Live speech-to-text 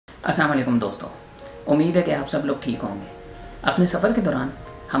अस्सलाम वालेकुम दोस्तों, उम्मीद है कि आप सब लोग ठीक होंगे। अपने सफ़र के दौरान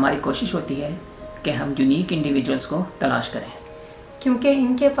हमारी कोशिश होती है कि हम यूनिक इंडिविजुअल्स को तलाश करें, क्योंकि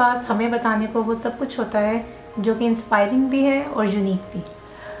इनके पास हमें बताने को वो सब कुछ होता है जो कि इंस्पायरिंग भी है और यूनिक भी।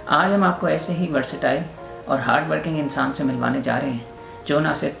 आज हम आपको ऐसे ही वर्सेटाइल और हार्ड वर्किंग इंसान से मिलवाने जा रहे हैं जो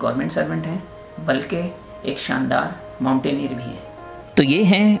ना सिर्फ गवर्नमेंट सर्वेंट हैं बल्कि एक शानदार माउंटेनियर भी हैं। तो ये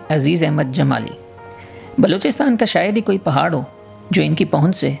हैं अजीज़ अहमद जमाली। बलूचिस्तान का शायद ही कोई पहाड़ हो जो इनकी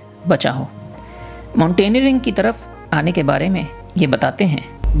पहुंच से बचा हो। माउंटेनियरिंग की तरफ आने के बारे में ये बताते हैं।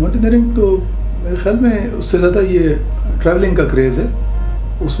 माउंटेनियरिंग तो मेरे ख्याल में उससे ज़्यादा ये ट्रैवलिंग का क्रेज़ है,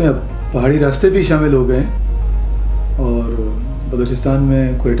 उसमें अब पहाड़ी रास्ते भी शामिल हो गए हैं और बलूचिस्तान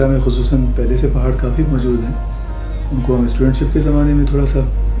में कोयटा में खुसूसन पहले से पहाड़ काफ़ी मौजूद हैं। उनको हम स्टूडेंटशिप के ज़माने में थोड़ा सा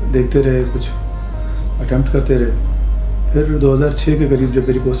देखते रहे, कुछ अटैम्प्ट करते रहे। फिर 2006 के करीब जब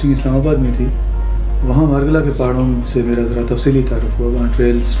मेरी पोस्टिंग इस्लामाबाद में थी, वहाँ मारगला के पहाड़ों से मेरा ज़रा तफसीली तारुफ हुआ। वहाँ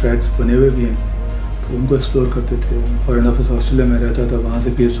ट्रेल्स ट्रैक्स बने हुए भी हैं, तो उनको एक्सप्लोर करते थे। फॉरेन ऑफिस ऑस्ट्रेलिया में रहता था, वहाँ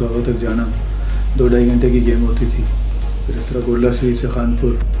से पीर सुहावा तक जाना 2-2.5 घंटे की गेम होती थी। फिर इस तरह गोल्डा शरीफ से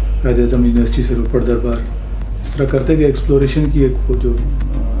खानपुर, कायद आज़म यूनिवर्सिटी से रोपड़ दरबार, इस तरह करते गए। एक्सप्लोरेशन की एक वो जो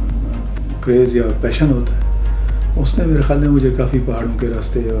क्रेज़ या पैशन होता है, उसने मेरे ख्याल में मुझे काफ़ी पहाड़ों के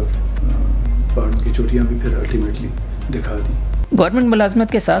रास्ते और पहाड़ों की चोटियाँ भी फिर अल्टीमेटली दिखा दी। गवर्नमेंट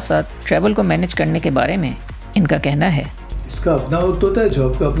मुलाजमत के साथ साथ ट्रैवल को मैनेज करने के बारे में इनका कहना है। इसका अपना वक्त होता है,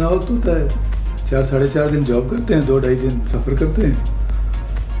 जॉब का अपना वक्त होता है। 4-4.5 दिन जॉब करते हैं, 2-2.5 दिन सफ़र करते हैं।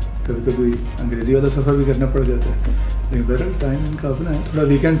 कभी कभी अंग्रेज़ी वाला सफ़र भी करना पड़ जाता है, लेकिन बहरहाल टाइम इनका अपना है। थोड़ा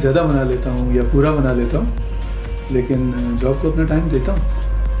वीकेंड ज़्यादा बना लेता हूँ या पूरा बना लेता हूँ, लेकिन जॉब को अपना टाइम देता हूँ।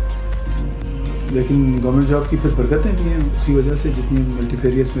 लेकिन गवर्नमेंट जॉब की फिर बरकतें भी हैं, उसी वजह से जितनी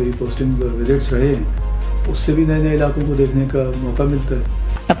मल्टीफेरियस मेरी पोस्टिंग और विजिट्स रहे हैं, उससे भी नए नए इलाकों को देखने का मौका मिलता है।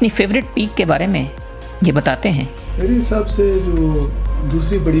 अपनी फेवरेट पीक के बारे में ये बताते हैं। मेरे हिसाब से जो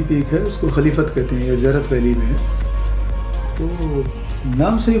दूसरी बड़ी पीक है उसको खलीफत कहते हैं, या ज़रत वैली में है। तो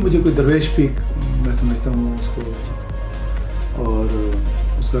नाम से ही मुझे कोई दरवेश पीक मैं समझता हूँ उसको, और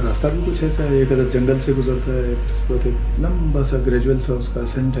उसका रास्ता भी कुछ ऐसा है, एक अदर जंगल से गुजरता है, उसके बाद एक लंबा सा ग्रेजुअल सा उसका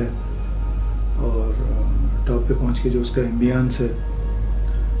असेंट है, और टॉप पे पहुँच के जो उसका एम्बियंस है,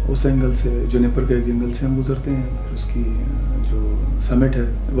 उस एंगल से जुनिपर के एक जंगल से हम गुजरते हैं। फिर उसकी जो समिट है,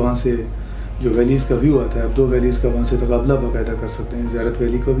 वहाँ से जो वैलीज़ का व्यू आता है, अब 2 वैलीज़ का वहाँ से तकाबला बाकायदा कर सकते हैं, ज़ियारत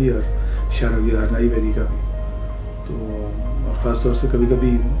वैली का भी और शारनाई वैली का भी। तो और ख़ास तौर से कभी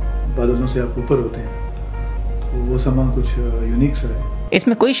कभी बादलों से आप ऊपर होते हैं, तो वो समा कुछ यूनिक सा है।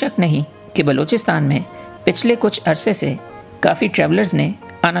 इसमें कोई शक नहीं कि बलूचिस्तान में पिछले कुछ अरसे से काफ़ी ट्रैवलर्स ने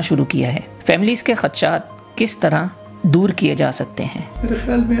आना शुरू किया है। फैमिलीज़ के खदशात किस तरह दूर किए जा सकते हैं? मेरे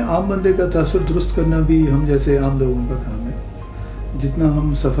ख्याल में आम बंदे का तासुर दुरुस्त करना भी हम जैसे आम लोगों का काम है। जितना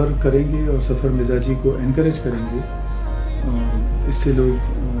हम सफ़र करेंगे और सफ़र मिजाजी को इनकरेज करेंगे, इससे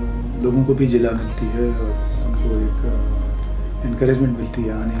लोगों को भी जिला मिलती है और उनको एक इनकरेजमेंट मिलती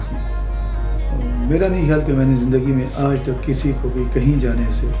है आने की। मेरा नहीं ख्याल कि मैंने ज़िंदगी में आज तक किसी को भी कहीं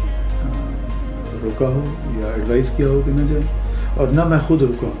जाने से रोका हो या एडवाइस किया हो कि न जाए, और ना मैं खुद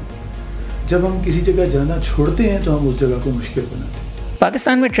रुका हूँ। जब हम किसी जगह जाना छोड़ते हैं तो हम उस जगह को मुश्किल बनाते हैं।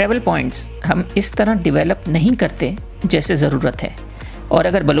 पाकिस्तान में ट्रैवल पॉइंट्स हम इस तरह डेवलप नहीं करते जैसे ज़रूरत है, और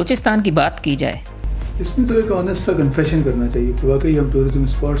अगर बलूचिस्तान की बात की जाए, इसमें तो एक ऑनेस्ट सा कन्फेशन करना चाहिए कि वाकई हम टूरिज्म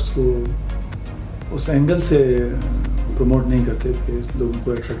स्पॉट्स को उस एंगल से प्रमोट नहीं करते कि लोगों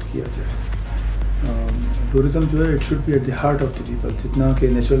को अट्रैक्ट किया जाए। टूरिज़म जो है, it should be at the heart of the people. जितना कि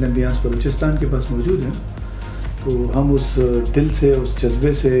नेचुरल एम्बियंस बलूचिस्तान के पास मौजूद है, तो हम उस दिल से, उस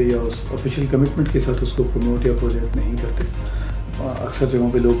जज्बे से या उस ऑफिशियल कमिटमेंट के साथ उसको प्रमोट या प्रोजेक्ट नहीं करते। अक्सर जगहों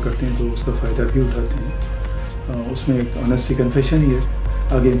पे लोग करते हैं तो उसका फ़ायदा भी उठाते हैं। उसमें एक ऑनेस्ट सी कन्फेशन ही है,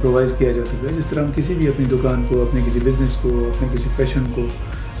 आगे इम्प्रोवाइज़ किया जा सकता है। जिस तरह हम किसी भी अपनी दुकान को, अपने किसी बिज़नेस को, अपने किसी पैशन को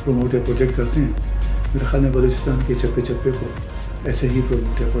प्रमोट या प्रोजेक्ट करते हैं, मेरे ख्याल में बलूचिस्तान के चप्पे चप्पे को ऐसे ही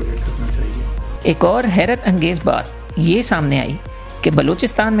प्रमोट या प्रोजेक्ट करना चाहिए। एक और हैरत अंगेज़ बात ये सामने आई कि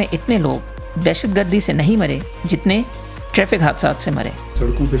बलूचिस्तान में इतने लोग दहशतगर्दी से नहीं मरे जितने ट्रैफिक हादसात से मरे।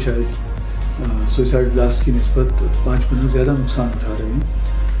 सड़कों पे शायद सुसाइड ब्लास्ट की निस्बत 5 गुना ज़्यादा नुकसान उठा रहे हैं,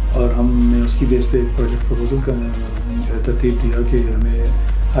 और हमने उसकी बेस पे एक प्रोजेक्ट प्रपोजल का तरतीब दिया कि हमें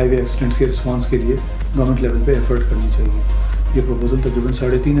हाईवे एक्सीडेंट्स के रिस्पांस के लिए गवर्नमेंट लेवल पे एफर्ट करनी चाहिए। ये प्रपोजल तकरीबन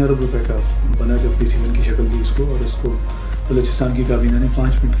 3.5 अरब रुपए का बना, जब PC1 की शक्ल दी इसको, और इसको बलूचिस्तान की काबीना ने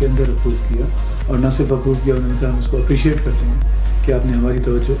 5 मिनट के अंदर अप्रूव किया। और न सिर्फ अप्रूव किया, उन्होंने कहा हम इसको अप्रिशिएट करते हैं कि आपने हमारी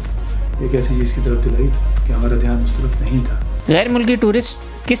तवज्जो एक ऐसी चीज़ की तरफ दिलाई कि हमारा ध्यान उस तरफ नहीं था। गैर मुल्की टूरिस्ट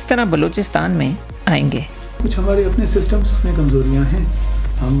किस तरह बलूचिस्तान में आएंगे? कुछ हमारे अपने सिस्टम्स में कमज़ोरियाँ हैं।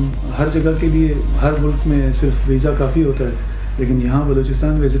 हम हर जगह के लिए, हर मुल्क में सिर्फ वीज़ा काफ़ी होता है, لیکن یہاں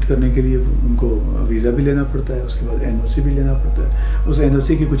بلوچستان وزٹ کرنے کے لیے ان کو ویزا بھی لینا پڑتا ہے، اس کے بعد NOC بھی لینا پڑتا ہے. اس NOC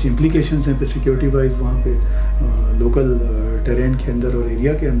کی کچھ امپلیکیشنس ہیں پھر سیکیورٹی وائز وہاں پہ لوکل ٹرین کے اندر اور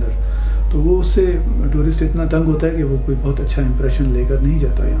ایریا کے اندر. تو وہ اس سے ٹورسٹ اتنا تنگ ہوتا ہے کہ وہ کوئی بہت اچھا امپریشن لے کر نہیں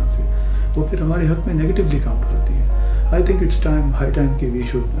جاتا یہاں سے، وہ پھر ہمارے حق میں نیگیٹیولی کاؤنٹ کرتی ہے. I think it's high time کہ we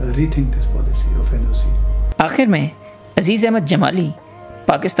should re think this policy of NOC. آخر میں عزیز احمد جمالی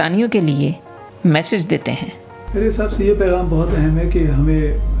پاکستانیوں کے لیے میسج دیتے ہیں. میرے حساب سے یہ پیغام بہت اہم ہے کہ ہمیں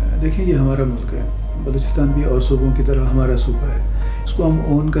دیکھیں یہ ہمارا ملک ہے، بلوچستان بھی اور صوبوں کی طرح ہمارا صوبہ ہے. اس کو ہم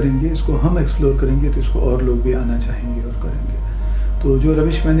اون کریں گے، اس کو ہم ایکسپلور کریں گے تو اس کو اور لوگ بھی آنا چاہیں گے اور کریں گے. تو جو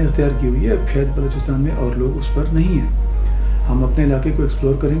روش میں نے اختیار کی ہوئی ہے اب شاید بلوچستان میں اور لوگ اس پر نہیں ہیں. ہم اپنے علاقے کو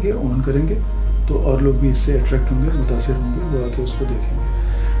ایکسپلور کریں گے، اون کریں گے تو اور لوگ بھی اس سے اٹریکٹ ہوں گے، متاثر ہوں گے، وہ آ کے اس کو دیکھیں گے.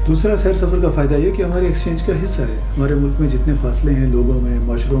 دوسرا سیر سفر کا فائدہ یہ کہ ہمارے ایکسچینج کا حصہ ہے. ہمارے ملک میں جتنے فاصلے ہیں لوگوں میں،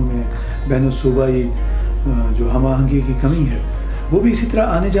 معاشروں میں، بین الصوبائی جو ہم آہنگی کی کمی ہے وہ بھی اسی طرح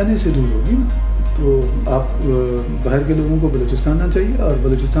آنے جانے سے دور ہوگی نا. تو آپ باہر کے لوگوں کو بلوچستان آنا چاہیے اور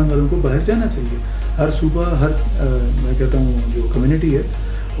بلوچستان والوں کو باہر جانا چاہیے. ہر صوبہ، ہر میں کہتا ہوں جو کمیونٹی ہے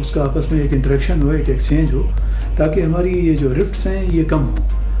اس کا آپس میں ایک انٹریکشن ہو، ایک ایکسچینج ہو، تاکہ ہماری یہ جو رفٹس ہیں یہ کم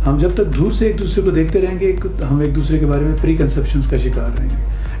ہوں. ہم جب تک دور سے ایک دوسرے کو دیکھتے رہیں گے ہم ایک دوسرے کے بارے میں پری کنسیپشنس کا شکار رہیں گے.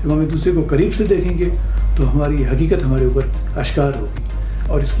 جب ہم ایک دوسرے کو قریب سے دیکھیں گے تو ہماری حقیقت ہمارے اوپر اشکار ہوگی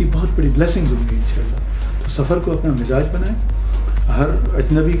اور اس کی بہت بڑی بلیسنگز ہوں گی انشاءاللہ. تو سفر کو اپنا مزاج بنائیں، ہر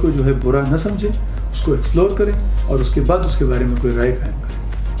اجنبی کو جو ہے برا نہ سمجھیں، اس کو ایکسپلور کریں اور اس کے بعد اس کے بارے میں کوئی رائے قائم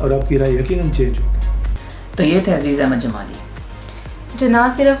کریں اور آپ کی رائے یقیناً چینج ہوگی. تو یہ تھے عزیز احمد جمالی جو نہ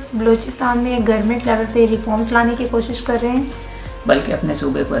صرف بلوچستان میں گورنمنٹ لیول پہ ریفارمز لانے کی کوشش کر رہے ہیں بلکہ اپنے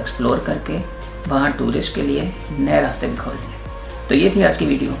صوبے کو ایکسپلور کر کے وہاں ٹورسٹ کے لیے نئے راستے بھی کھول رہے ہیں. تو یہ تھی آج کی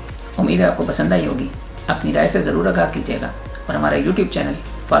ویڈیو. امید ہے آپ کو پسند آئی ہوگی. اپنی رائے سے ضرور آگاہ کیجیے گا اور ہمارا YouTube channel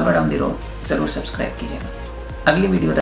Pallava down the road ضرور سبسکرائب کیجیے گا. اگلی ویڈیو